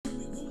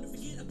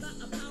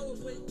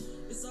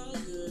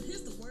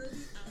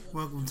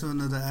Welcome to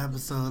another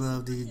episode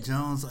of the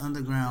Jones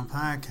Underground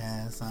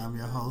Podcast. I'm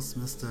your host,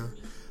 Mr.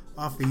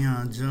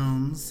 Ophion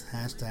Jones,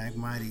 hashtag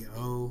Mighty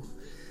O.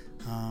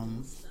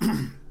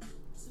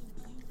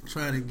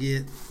 Try to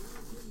get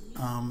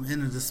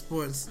into the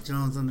sports,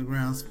 Jones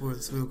Underground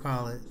Sports, we'll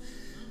call it.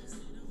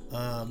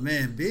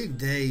 Man, big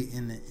day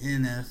in the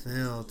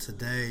NFL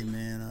today,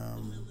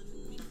 man.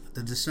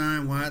 The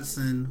Deshaun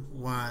Watson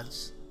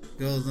watch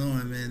goes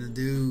on, man. The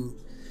dude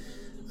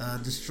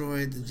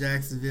destroyed the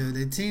Jacksonville.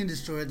 The team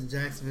destroyed the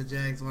Jacksonville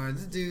Jaguars.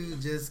 This dude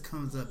just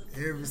comes up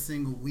every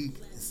single week.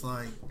 It's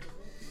like,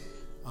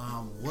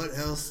 what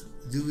else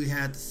do we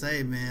have to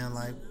say, man?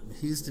 Like,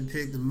 Houston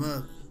picked him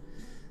up.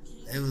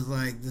 It was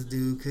like, this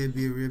dude could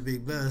be a real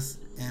big bust.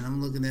 And I'm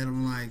looking at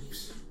him like,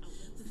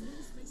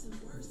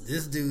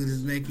 this dude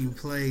is making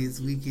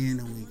plays week in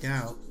and week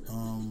out.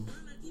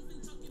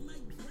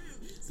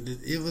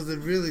 It was a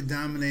really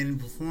dominating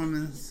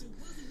performance.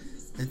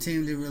 The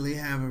team didn't really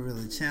have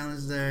a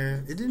challenge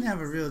there. It didn't have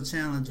a real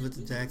challenge with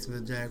the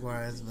Jacksonville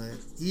Jaguars, but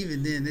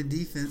even then, the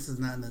defense is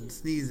not nothing to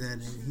sneeze at,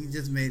 and he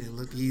just made it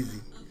look easy.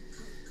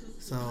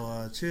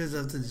 So, cheers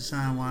up to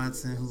Deshaun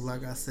Watson, who,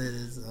 like I said,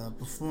 is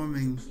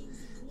performing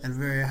at a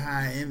very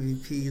high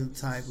MVP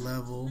type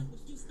level.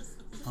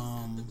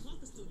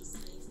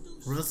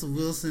 Russell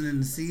Wilson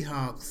and the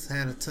Seahawks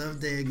had a tough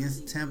day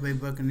against the Tampa Bay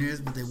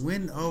Buccaneers, but they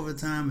went in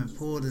overtime and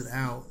pulled it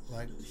out.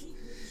 Like,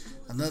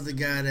 another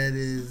guy that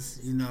is,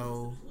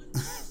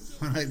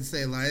 I like to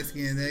say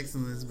light-skinned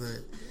excellence,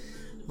 but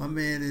my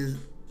man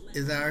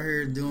is out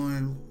here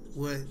doing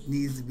what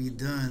needs to be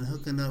done,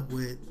 hooking up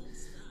with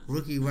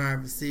rookie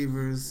wide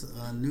receivers,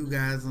 new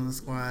guys on the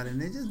squad,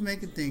 and they're just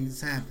making things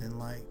happen.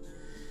 Like,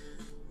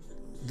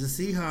 the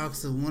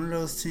Seahawks are one of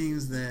those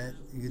teams that,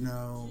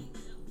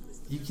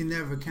 you can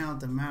never count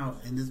them out,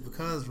 and it's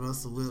because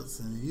Russell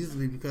Wilson.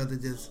 Usually because they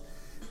just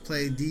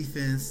play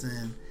defense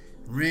and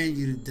ran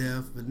you to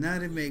death, but now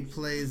they make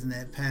plays in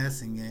that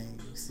passing game.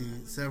 You see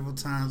several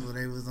times where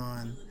they was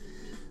on,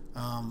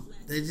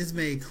 they just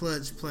made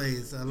clutch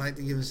plays. I'd like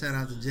to give a shout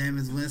out to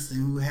Jameis Winston,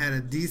 who had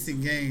a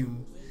decent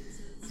game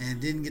and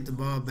didn't get the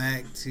ball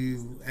back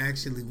to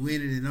actually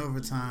win it in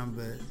overtime,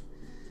 but,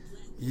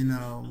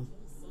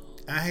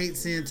 I hate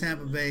seeing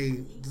Tampa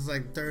Bay, just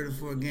like third or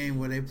fourth game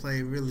where they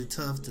play really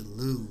tough to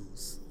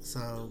lose.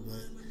 So,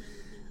 but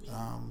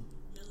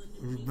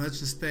much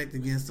respect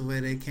against the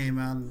way they came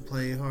out and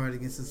played hard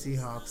against the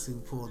Seahawks, who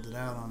pulled it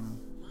out on them.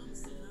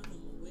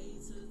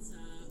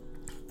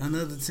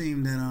 Another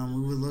team that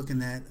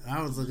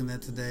I was looking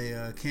at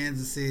today,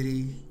 Kansas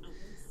City,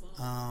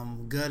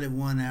 gutted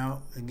one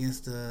out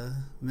against the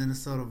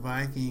Minnesota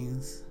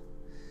Vikings.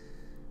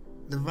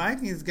 The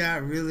Vikings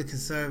got really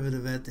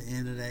conservative at the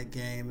end of that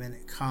game, and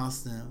it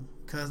cost them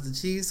because the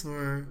Chiefs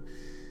were.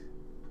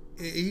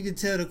 You could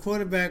tell the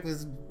quarterback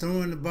was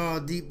throwing the ball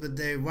deep, but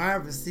their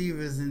wide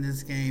receivers in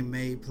this game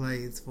made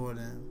plays for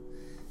them.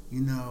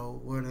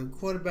 Where the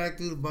quarterback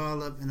threw the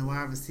ball up and the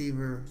wide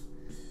receiver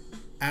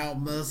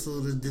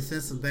out-muscled the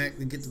defensive back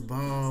to get the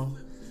ball.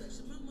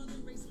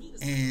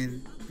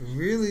 And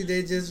really,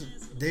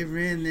 they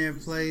ran their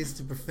plays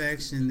to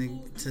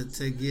perfection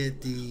to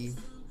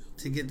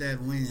get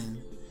that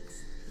win.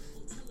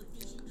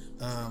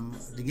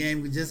 The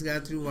game we just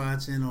got through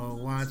watching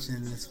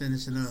is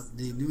finishing up.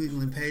 The New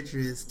England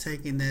Patriots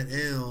taking that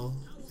L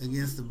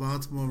against the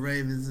Baltimore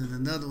Ravens, and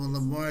another one,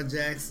 Lamar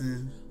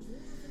Jackson.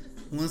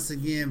 Once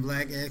again,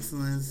 black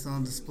excellence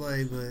on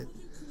display, but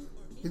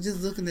we're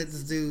just looking at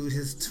this dude,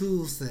 his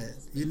tool set.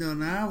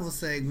 Now I will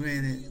say,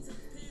 granted,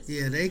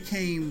 yeah, they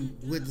came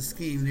with the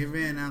scheme. They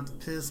ran out the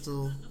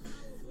pistol,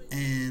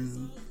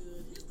 and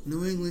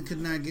New England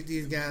could not get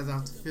these guys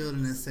off the field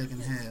in that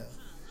second half.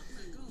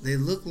 They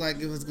looked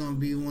like it was going to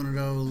be one of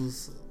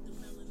those.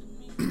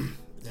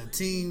 The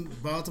team,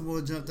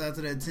 Baltimore jumped out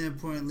to that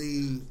 10-point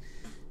lead.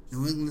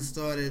 New England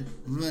started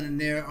running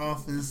their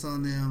offense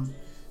on them,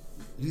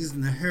 using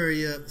the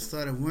hurry up,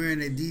 started wearing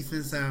their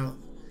defense out.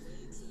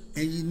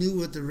 And you knew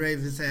what the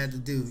Ravens had to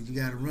do. You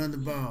got to run the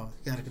ball.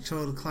 You got to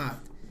control the clock.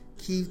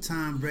 Keep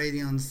Tom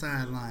Brady on the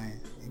sideline.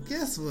 And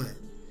guess what?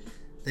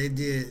 They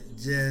did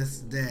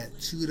just that.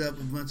 Chewed up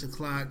a bunch of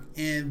clock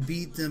and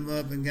beat them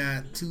up and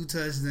got 2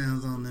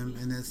 touchdowns on them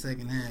in that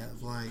second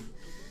half. Like,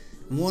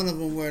 one of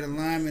them where the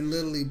lineman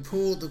literally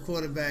pulled the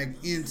quarterback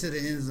into the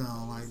end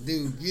zone. Like,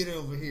 dude, get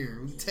over here.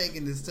 We're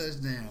taking this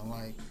touchdown.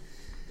 Like,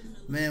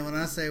 man, when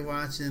I say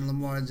watching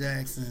Lamar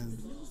Jackson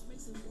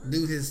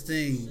do his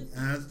thing,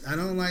 I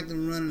don't like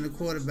them running the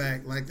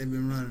quarterback like they've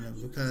been running him,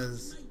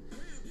 because,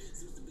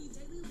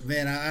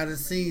 man, I've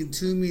seen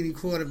too many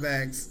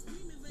quarterbacks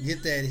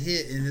get that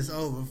hit and it's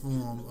over for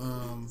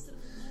him.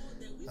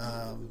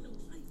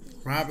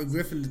 Robert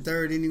Griffin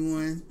III,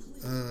 anyone?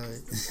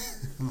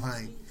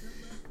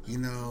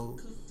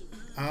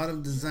 All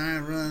them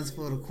design runs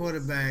for the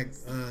quarterback.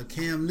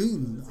 Cam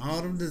Newton,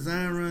 all them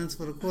design runs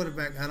for the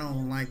quarterback, I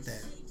don't like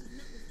that.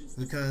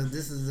 Because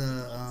this is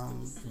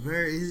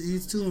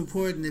he's too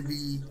important to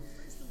be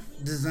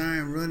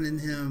design running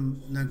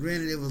him. Now,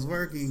 granted, it was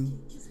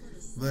working,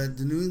 But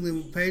the New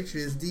England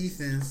Patriots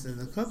defense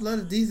and a couple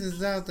other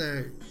defenses out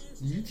there,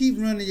 you keep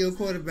running your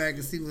quarterback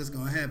and see what's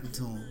going to happen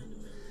to him.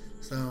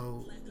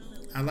 So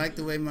I like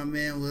the way my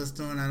man was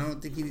throwing. I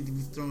don't think he needs to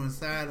be throwing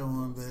side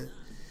on, but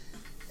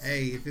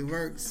hey, if it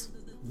works,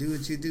 do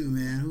what you do,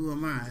 man. Who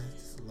am I?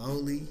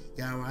 Slowly,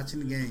 guy watching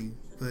the game.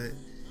 But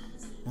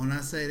when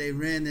I say they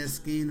ran their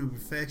scheme to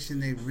perfection,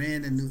 they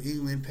ran the New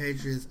England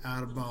Patriots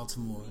out of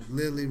Baltimore.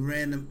 Literally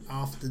ran them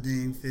off the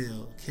dang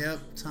field.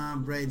 Kept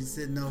Tom Brady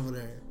sitting over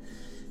there.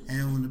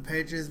 And when the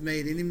Patriots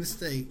made any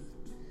mistake,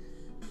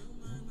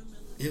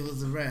 it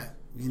was a wrap,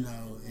 you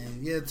know.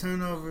 And yeah,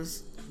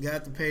 turnovers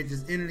got the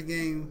Patriots into the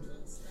game.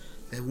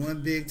 That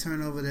one big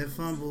turnover, that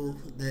fumble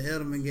that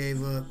Edelman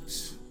gave up,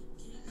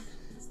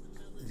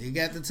 they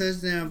got the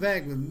touchdown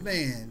back. But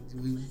man,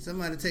 when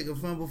somebody take a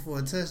fumble for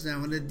a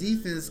touchdown, when the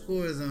defense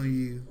scores on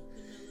you,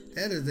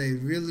 that is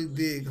a really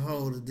big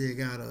hole to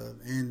dig out of.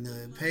 And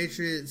the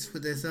Patriots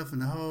put themselves in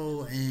the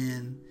hole,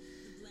 and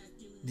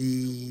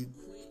the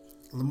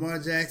Lamar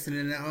Jackson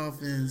and the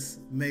offense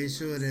made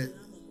sure that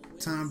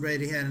Tom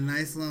Brady had a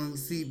nice long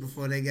seat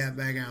before they got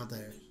back out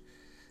there.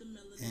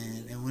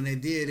 And when they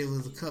did, it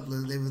was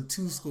they were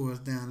 2 scores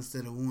down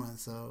instead of 1.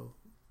 So,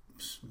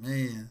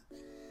 man,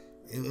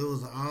 it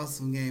was an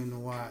awesome game to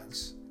watch.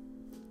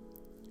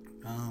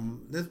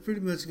 That's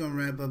pretty much going to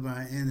wrap up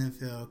our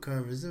NFL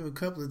coverage. There were a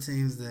couple of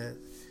teams that,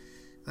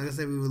 like I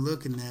said, we were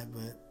looking at,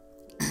 but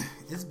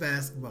it's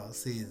basketball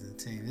season,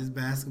 team. It's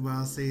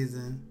basketball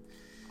season.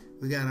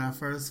 We got our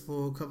first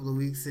full couple of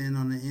weeks in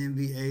on the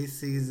NBA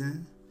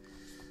season.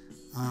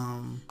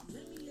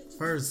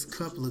 First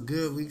couple of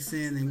good weeks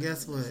in, and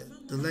guess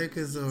what? The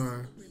Lakers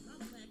are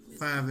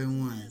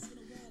 5-1.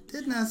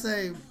 Didn't I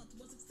say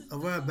a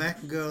while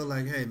back ago,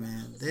 like, hey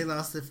man, they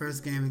lost their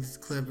first game against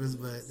the Clippers,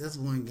 but that's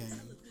one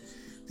game.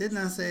 Didn't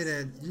I say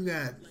that you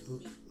got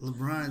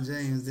LeBron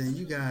James, then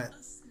you got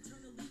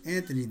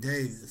Anthony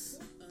Davis?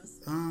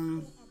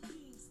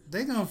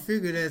 They're going to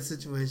figure that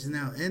situation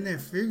out, and they're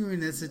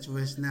figuring that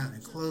situation out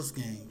in close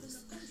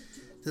games.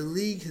 The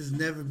league has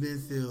never been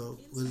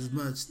filled with as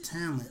much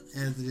talent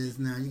as it is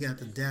now. You got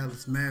the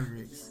Dallas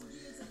Mavericks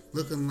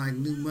looking like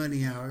new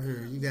money out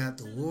here. You got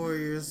the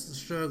Warriors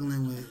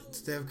struggling with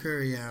Steph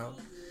Curry out.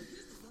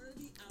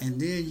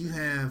 And then you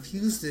have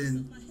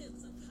Houston.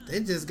 They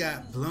just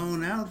got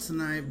blown out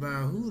tonight by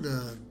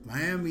the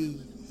Miami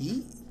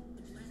Heat.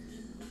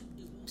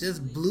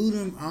 Just blew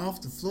them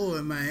off the floor.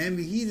 And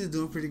Miami Heat is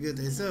doing pretty good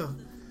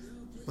themselves.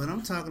 But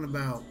I'm talking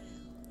about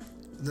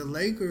the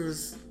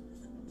Lakers.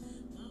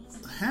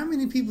 How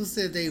many people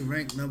said they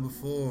ranked number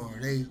 4?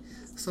 They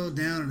so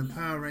down in the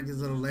power rankings of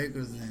the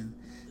Lakers, and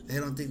they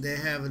don't think they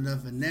have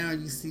enough. And now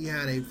you see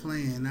how they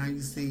playing. Now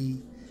you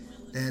see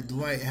that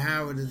Dwight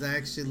Howard is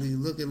actually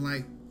looking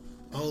like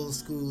old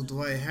school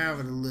Dwight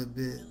Howard a little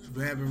bit,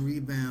 grabbing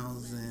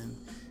rebounds and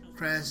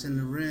crashing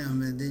the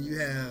rim. And then you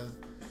have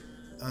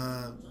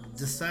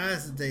the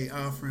size that they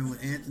offering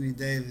with Anthony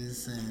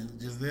Davis and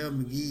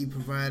JaVale McGee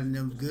providing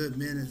them good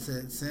minutes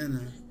at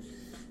center.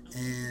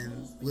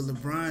 And with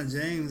LeBron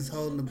James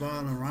holding the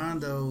ball and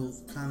Rondo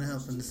kind of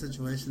helping the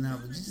situation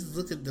out. But you just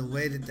look at the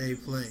way that they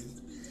play.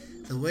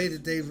 The way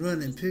that they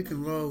run and pick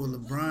and roll with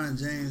LeBron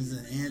James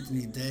and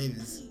Anthony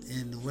Davis.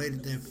 And the way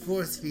that they're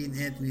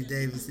force-feeding Anthony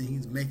Davis and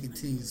he's making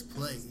teams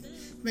play.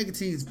 Making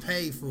teams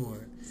pay for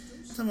it.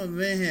 Some of them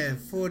man had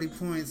 40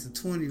 points and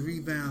 20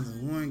 rebounds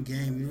in one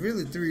game.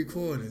 Really 3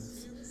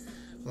 quarters.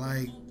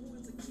 Like,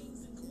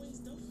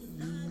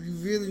 you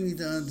really need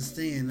to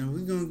understand. And we're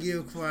going to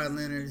give Kawhi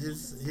Leonard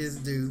his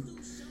due.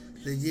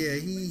 That, yeah,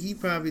 he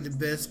probably the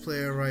best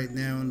player right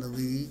now in the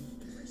league.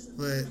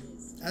 But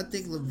I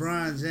think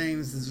LeBron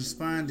James is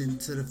responding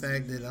to the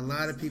fact that a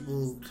lot of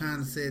people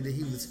kind of said that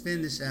he was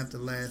finished after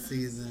last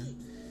season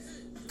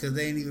because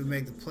they didn't even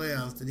make the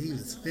playoffs, that he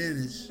was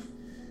finished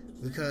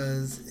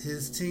because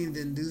his team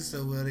didn't do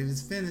so well. He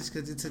was finished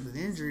because he took an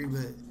injury,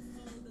 but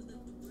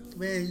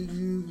man,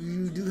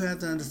 you do have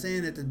to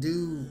understand that the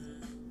dude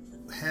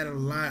had a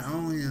lot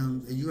on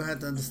him, and you have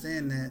to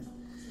understand that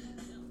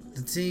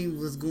the team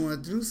was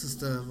going through some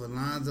stuff with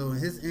Lonzo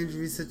and his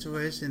injury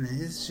situation and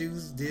his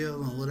shoes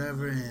deal and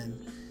whatever, and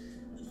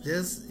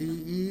just,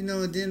 you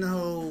know, and then the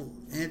whole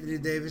Anthony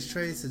Davis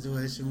trade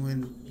situation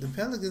when the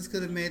Pelicans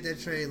could have made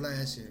that trade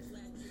last year.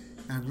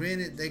 Now,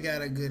 granted, they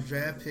got a good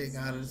draft pick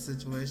out of the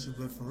situation,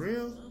 but for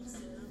real,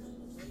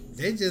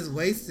 they just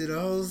wasted a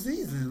whole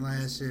season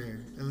last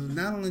year. It was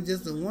not only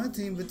just the one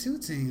team, but 2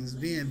 teams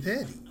being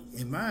petty,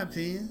 in my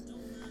opinion.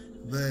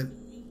 But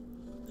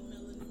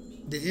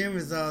the end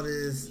result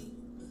is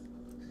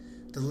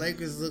the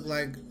Lakers look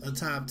like a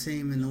top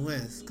team in the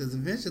West. Because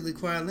eventually,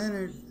 Kawhi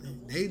Leonard,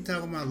 they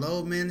talking about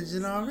load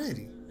managing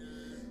already.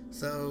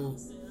 So,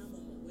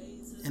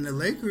 and the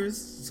Lakers,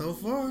 so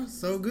far,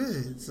 so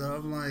good. So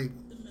I'm like,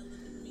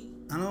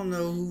 I don't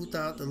know who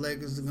thought the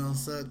Lakers were going to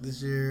suck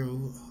this year or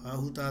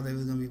who thought they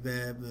was going to be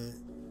bad, but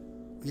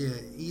yeah,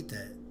 eat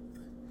that.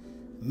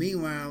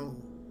 Meanwhile,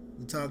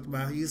 we talked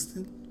about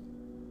Houston.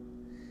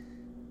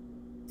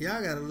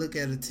 Y'all got to look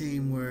at a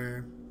team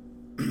where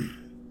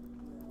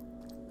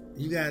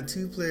you got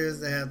two players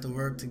that have to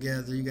work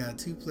together. You got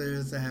two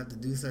players that have to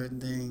do certain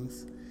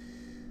things.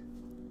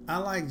 I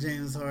like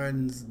James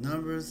Harden's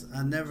numbers.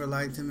 I never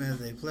liked him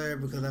as a player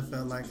because I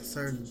felt like at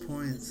certain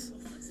points,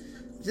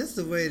 just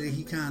the way that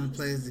he kind of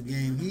plays the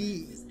game,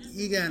 he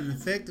got an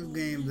effective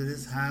game, but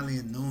it's highly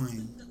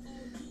annoying.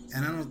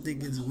 And I don't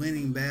think it's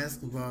winning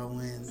basketball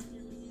when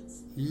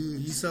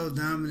you so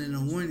dominant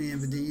on one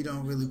end, but then you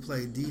don't really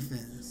play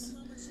defense.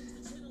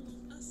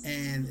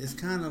 And it's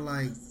kind of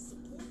like,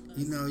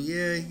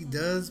 yeah, he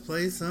does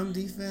play some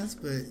defense,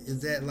 but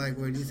is that like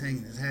where he's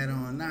hanging his hat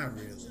on? Not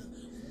really.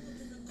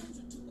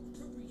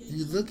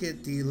 You look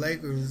at the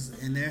Lakers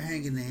and they're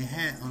hanging their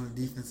hat on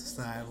the defensive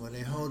side where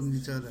they're holding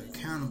each other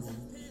accountable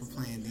for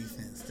playing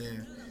defense.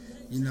 They're,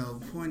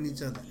 pointing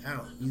each other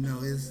out.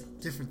 It's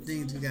different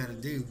things we got to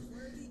do.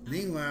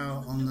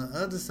 Meanwhile, on the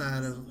other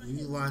side of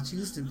you watch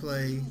Houston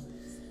play,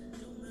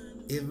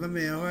 if my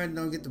man Harden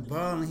don't get the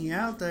ball and he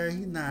out there,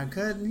 he's not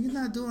cutting, he's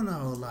not doing a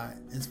whole lot.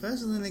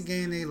 Especially in the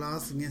game they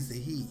lost against the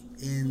Heat.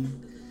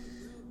 And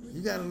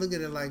you got to look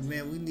at it like,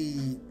 man, we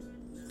need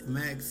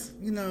Max,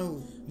 you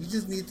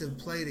just need to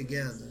play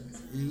together.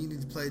 And you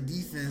need to play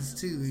defense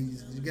too. And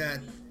you got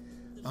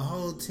a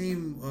whole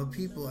team of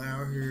people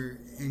out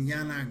here and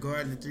y'all not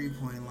guarding the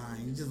 3-point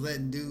line. You just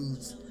letting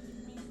dudes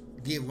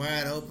get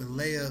wide open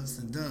layups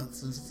and dunks.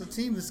 So the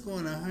team is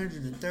scoring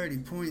 130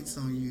 points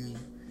on you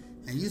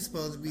and you're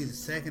supposed to be the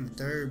second or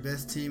third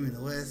best team in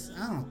the West.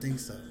 I don't think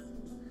so.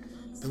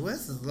 The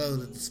West is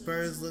loaded. The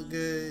Spurs look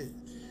good.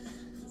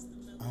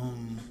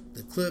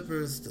 The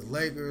Clippers, the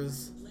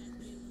Lakers,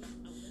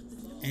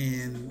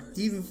 and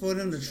even for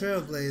them, the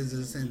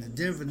Trailblazers and the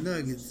Denver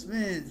Nuggets,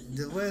 man,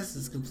 the West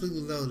is completely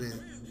loaded.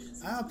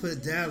 I'll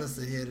put Dallas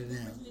ahead of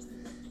them.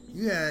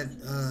 You had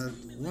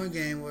one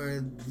game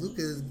where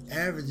Luka's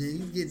averaging,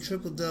 he's getting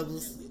triple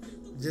doubles,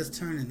 just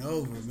turning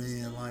over,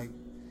 man.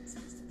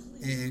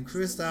 And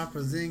Kristaps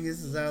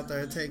Porzingis is out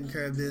there taking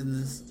care of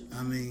business.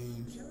 I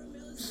mean,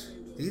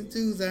 these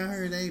dudes out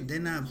here, they're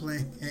not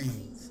playing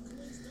games.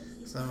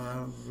 So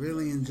I'm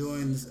really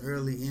enjoying this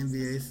early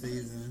NBA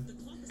season.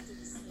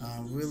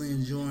 I'm really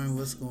enjoying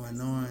what's going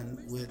on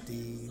with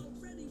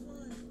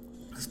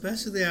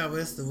especially out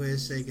west, the way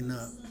it's shaking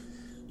up.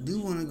 Do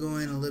want to go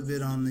in a little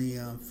bit on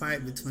the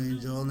fight between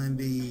Joel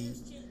Embiid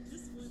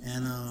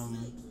and Karl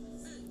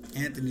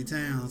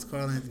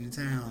Anthony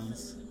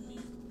Towns.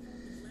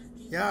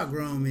 Y'all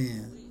grown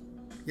men.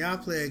 Y'all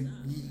play.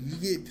 You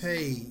get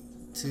paid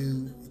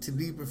to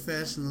be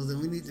professionals,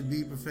 and we need to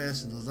be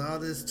professionals. All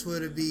this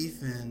Twitter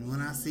beef, and when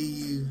I see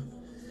you,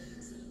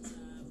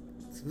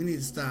 we need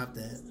to stop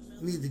that.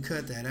 We need to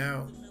cut that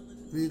out.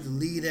 We need to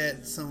leave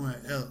that somewhere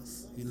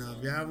else.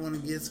 If y'all want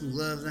to get some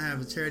gloves and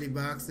have a charity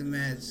boxing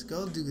match,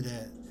 go do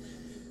that.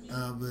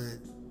 But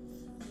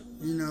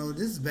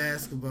this is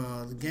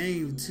basketball. The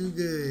game is too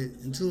good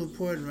and too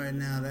important right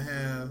now to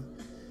have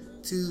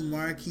two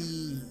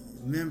marquee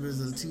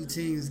members of two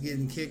teams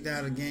getting kicked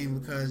out of the game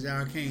because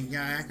y'all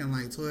acting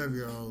like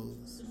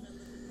 12-year-olds.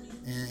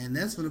 And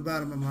that's from the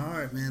bottom of my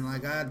heart, man.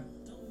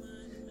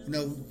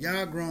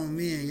 Y'all grown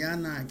men, y'all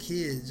not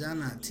kids, y'all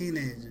not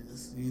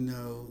teenagers. In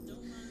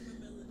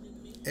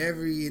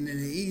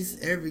the East,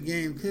 every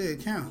game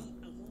could count.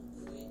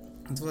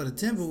 And for the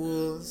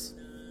Timberwolves,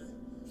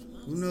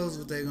 who knows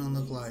what they're gonna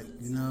look like,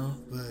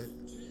 But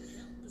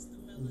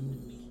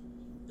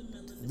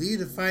leave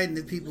the fighting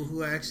to people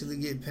who actually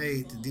get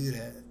paid to do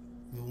that.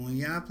 But when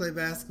y'all play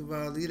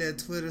basketball, leave that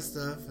Twitter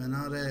stuff and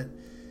all that,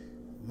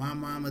 my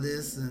mama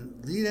this, and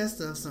leave that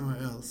stuff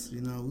somewhere else.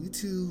 We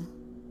too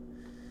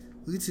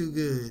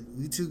good.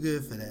 We too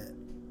good for that.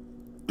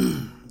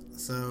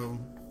 So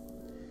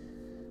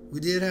we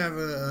did have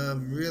a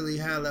really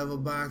high-level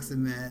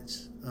boxing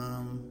match.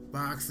 I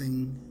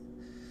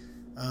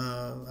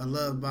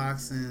love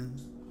boxing.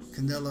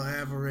 Canelo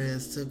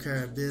Alvarez took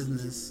care of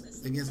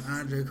business against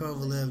Andre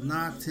Kovalev,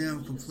 knocked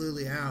him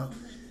completely out,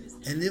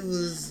 and it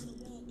was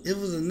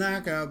a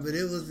knockout, but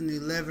it was an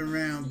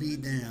 11-round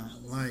beatdown.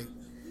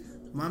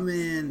 My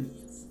man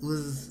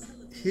was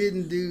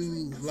hitting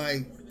dude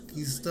like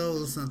he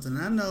stole something.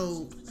 I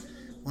know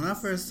when I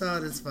first saw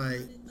this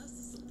fight,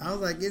 I was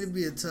like, it'd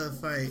be a tough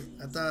fight.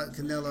 I thought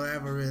Canelo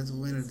Alvarez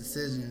would win a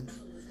decision.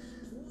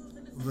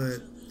 But,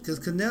 because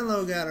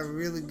Canelo got a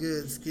really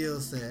good skill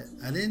set.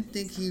 I didn't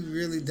think he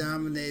really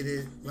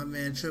dominated my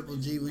man Triple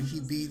G when he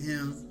beat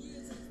him.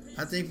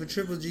 I think for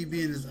Triple G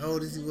being as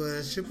old as he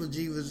was, Triple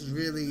G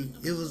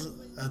it was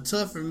a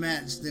tougher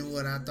match than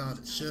what I thought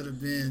it should have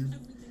been.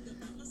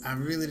 I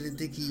really didn't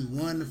think he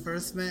won the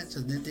first match.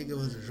 I didn't think it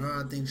was a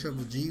draw. I think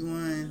Triple G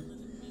won.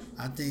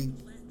 I think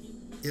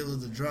it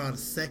was a draw the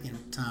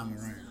second time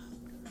around.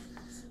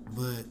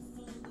 But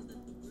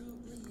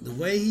the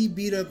way he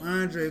beat up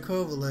Andre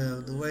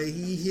Kovalev, the way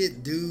he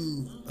hit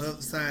dude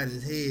upside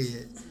his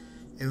head,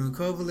 and when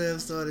Kovalev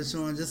started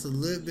showing just a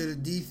little bit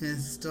of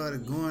defense, he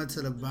started going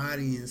to the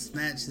body and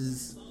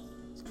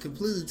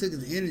completely took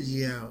his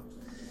energy out.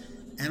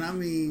 And I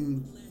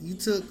mean, you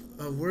took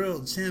a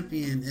world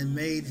champion and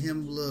made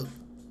him look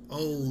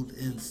old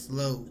and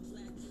slow.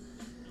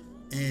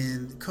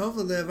 And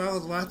Kovalev, I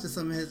was watching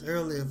some of his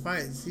earlier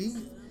fights.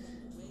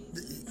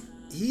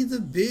 He's a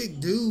big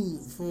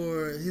dude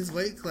for his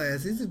weight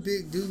class. He's a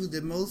big dude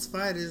that most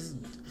fighters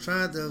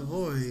try to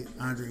avoid.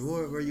 Andre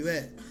Ward, where you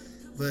at?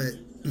 But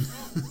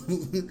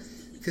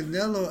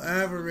Canelo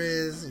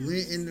Alvarez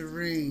went in the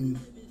ring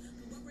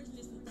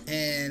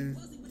and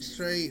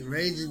straight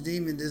raging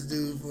demon this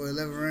dude for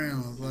 11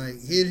 rounds. Like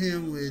hit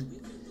him with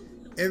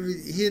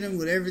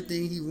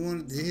everything he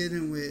wanted to hit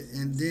him with,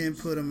 and then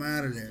put him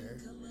out of there.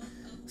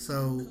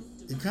 So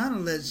it kind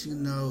of lets you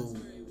know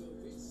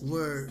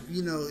where,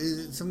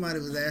 somebody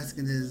was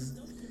asking is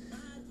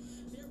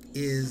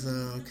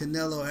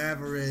Canelo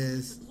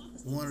Alvarez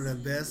one of the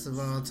best of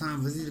all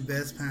time? Was he the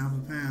best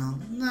pound for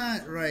pound?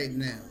 Not right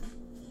now.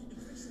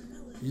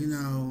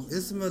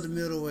 It's some other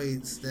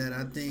middleweights that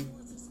I think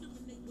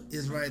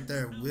is right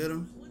there with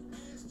him.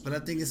 But I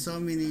think it's so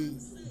many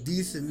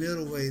decent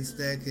middleweights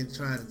that could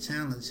try to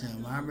challenge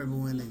him. I remember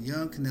when the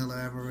young Canelo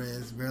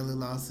Alvarez barely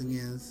lost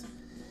against...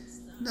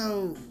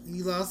 No,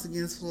 he lost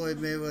against Floyd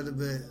Mayweather,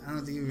 but I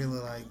don't think he really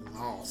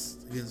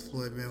lost against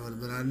Floyd Mayweather.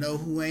 But I know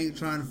who ain't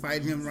trying to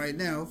fight him right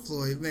now,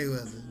 Floyd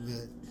Mayweather.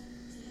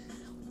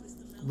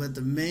 But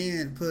the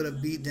man put a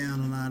beat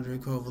down on Andre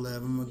Kovalev.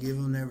 I'm gonna give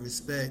him that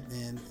respect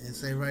and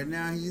say right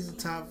now he's the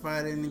top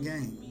fighter in the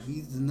game.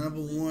 He's the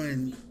number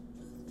one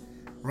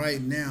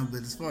right now.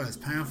 But as far as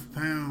pound for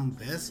pound,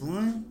 best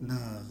one,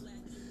 nah.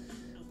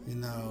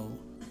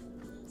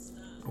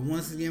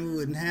 Once again, we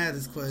wouldn't have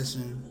this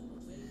question.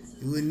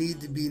 It would need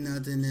to be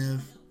nothing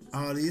if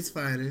all these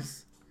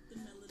fighters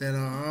that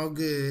are all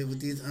good with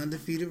these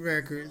undefeated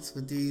records,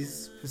 with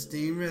these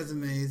pristine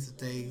resumes, if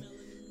they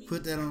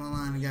put that on the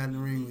line and got in the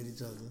ring with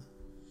each other.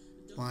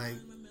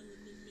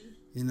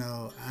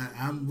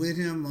 I'm with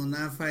him on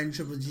not fighting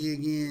Triple G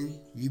again.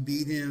 You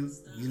beat him.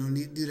 You don't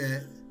need to do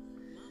that.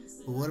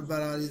 But what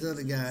about all these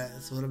other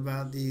guys? What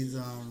about these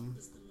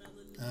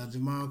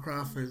Jamal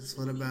Crawfords?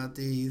 What about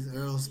these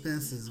Earl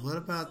Spencers? What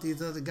about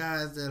these other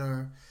guys that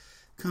are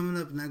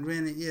coming up? Now,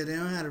 granted, they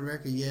don't have a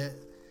record yet,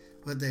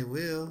 but they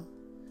will,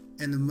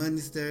 and the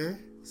money's there.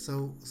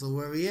 So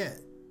where we at?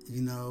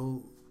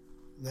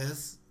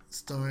 Let's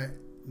start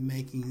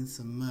making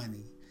some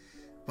money.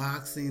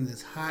 Boxing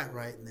is hot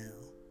right now.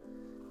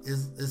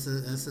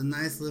 It's a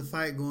nice little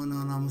fight going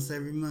on almost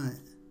every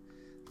month.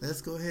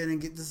 Let's go ahead and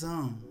get this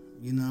on.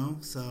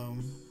 So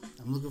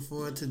I'm looking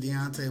forward to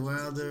Deontay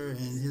Wilder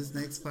and his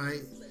next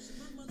fight.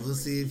 We'll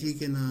see if he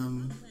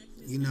can,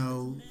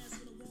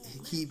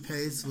 keep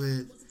pace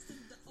with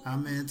our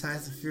man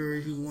Tyson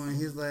Fury, who won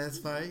his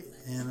last fight,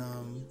 and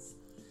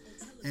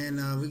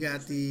we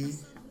got the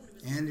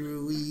Andy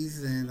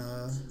Ruiz and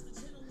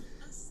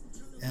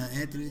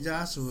Anthony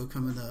Joshua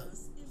coming up.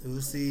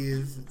 We'll see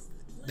if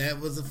that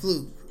was a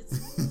fluke.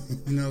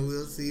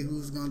 We'll see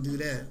who's gonna do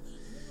that.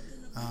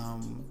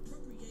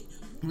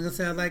 Let's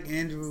say I like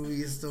Andy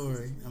Ruiz's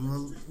story. I'm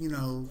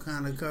gonna,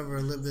 kind of cover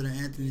a little bit of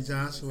Anthony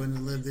Joshua and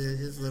a little bit of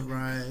his little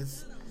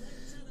rise.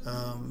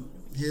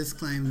 His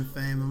claim to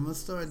fame. I'm going to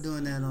start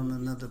doing that on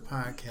another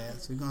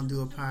podcast. We're going to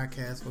do a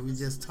podcast where we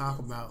just talk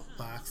about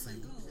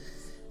boxing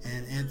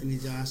and Anthony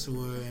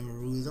Joshua and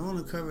Ruiz. I want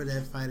to cover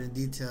that fight in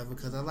detail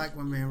because I like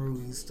my man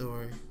Ruiz's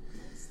story.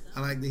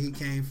 I like that he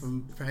came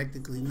from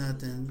practically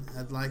nothing.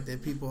 I like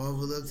that people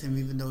overlooked him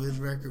even though his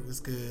record was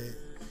good.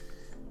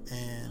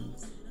 And,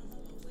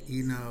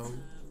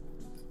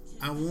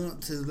 I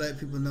want to let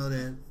people know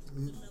that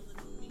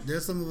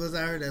there's some of us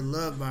out here that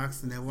love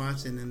boxing, that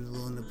watch it and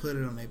willing to put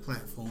it on their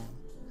platform.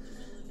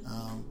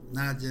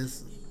 Not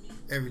just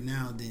every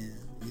now and then.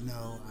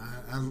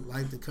 I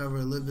like to cover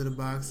a little bit of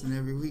boxing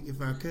every week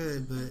if I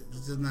could, but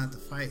it's just not to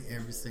fight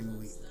every single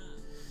week.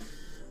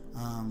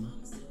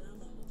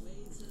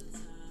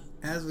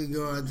 As we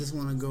go, I just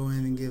want to go in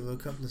and give a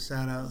couple of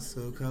shout outs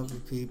to a couple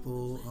of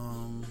people.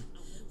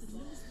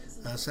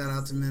 Shout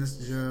out to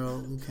Minister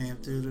Gerald who came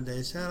through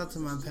today. Shout out to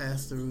my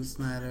pastor Ruth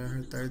Snyder.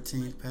 Her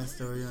 13th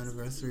pastoral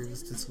anniversary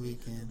was this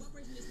weekend.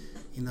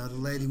 The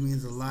lady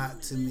means a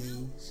lot to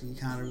me. She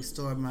kind of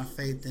restored my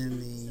faith in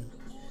the,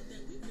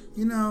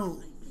 in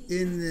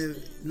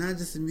the, not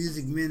just the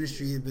music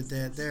ministry, but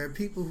that there are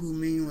people who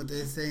mean what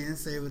they say and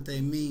say what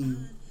they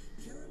mean.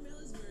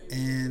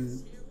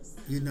 And,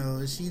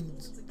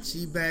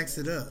 she backs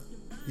it up.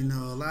 A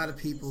lot of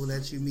people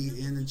that you meet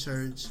in the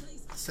church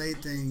say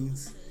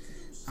things.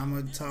 I'm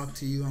going to talk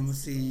to you, I'm going to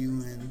see you,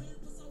 and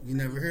you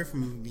never hear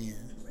from them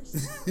again.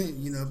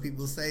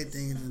 People say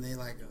things and they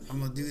like, I'm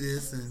going to do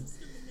this, and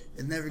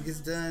it never gets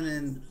done,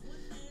 and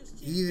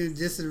even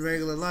just in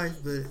regular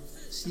life. But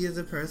she is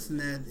a person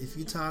that if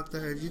you talk to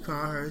her, if you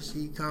call her,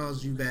 she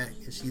calls you back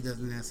if she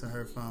doesn't answer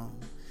her phone.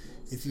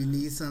 If you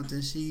need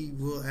something, she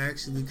will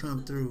actually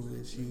come through.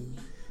 If you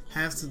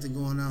have something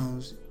going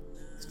on,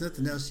 if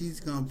nothing else, she's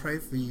going to pray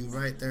for you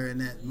right there in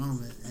that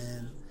moment.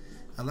 And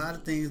a lot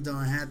of things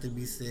don't have to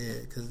be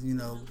said because,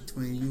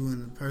 between you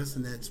and the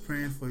person that's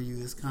praying for you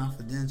is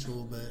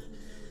confidential. But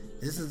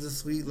this is a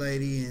sweet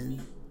lady,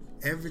 and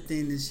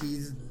everything that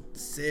she's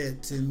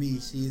said to me,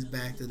 she's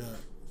backed it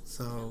up.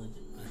 So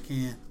I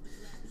can't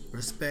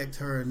respect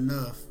her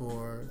enough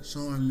for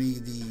showing me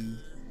the,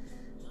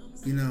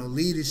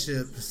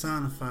 leadership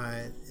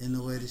personified in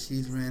the way that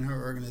she's ran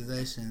her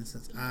organization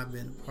since I've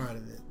been a part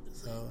of it.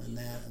 So, in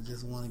that, I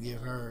just want to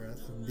give her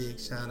a big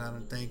shout out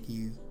and thank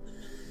you.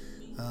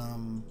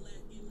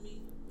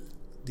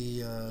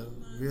 The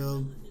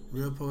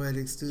Real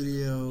Poetic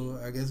Studio,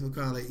 I guess we'll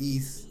call it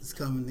East, is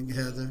coming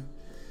together.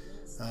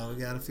 We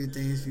got a few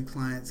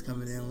clients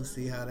coming in. We'll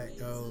see how that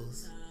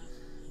goes.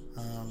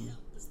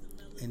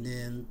 And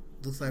then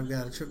looks like we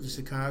got a trip to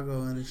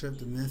Chicago and a trip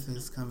to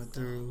Memphis coming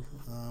through.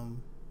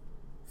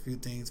 A few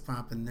things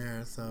popping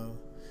there. So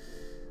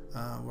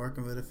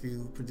working with a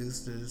few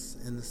producers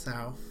in the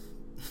South.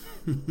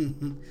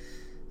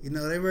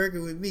 They're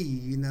working with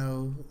me,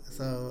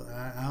 so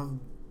I'm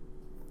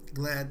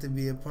glad to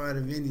be a part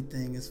of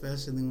anything,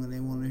 especially when they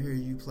want to hear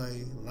you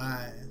play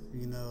live.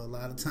 A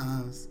lot of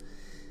times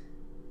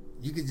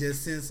you could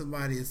just send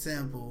somebody a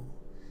sample,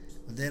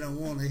 but they don't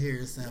want to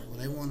hear a sample.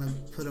 They want to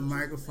put a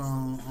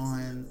microphone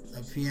on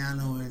a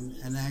piano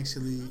and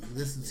actually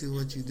listen to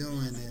what you're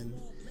doing.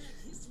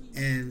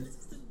 And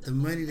the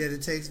money that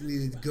it takes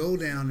me to go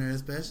down there,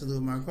 especially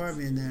with my car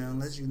being down,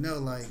 lets you know,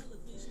 like,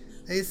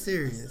 they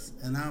serious.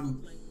 And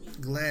I'm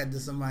glad that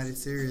somebody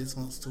serious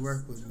wants to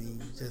work with me,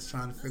 just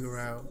trying to figure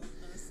out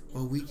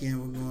what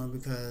weekend we're going,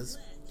 because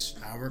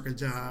I work a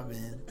job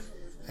and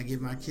I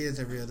get my kids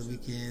every other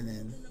weekend,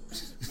 and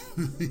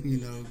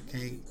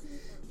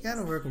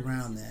gotta work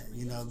around that,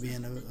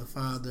 being a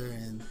father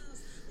and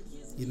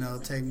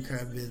taking care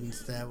of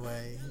business that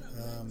way.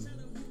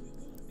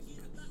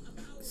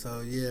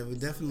 So yeah, we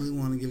definitely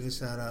want to give a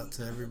shout out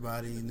to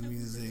everybody in the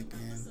music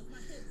and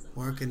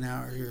working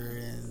out here,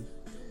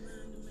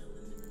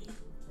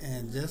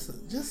 and just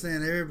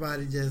saying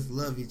everybody just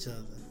love each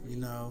other,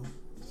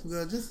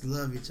 We'll just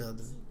love each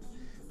other.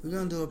 We're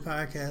gonna do a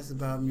podcast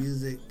about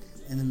music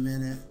in a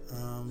minute,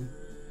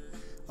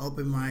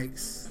 open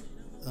mics,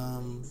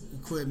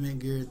 equipment,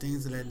 gear,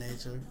 things of that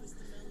nature.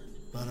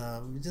 But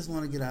we just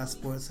want to get our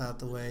sports out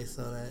the way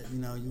so that,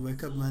 you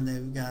wake up Monday,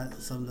 we got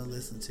something to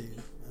listen to.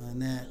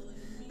 And that,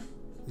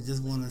 we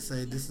just want to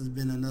say this has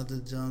been another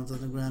Jones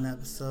Underground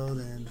episode,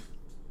 and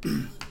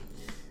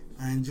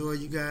I enjoy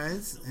you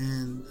guys,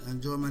 and I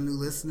enjoy my new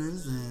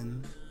listeners,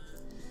 and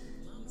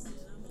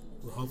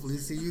we'll hopefully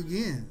see you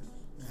again.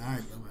 All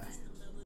right, bye-bye.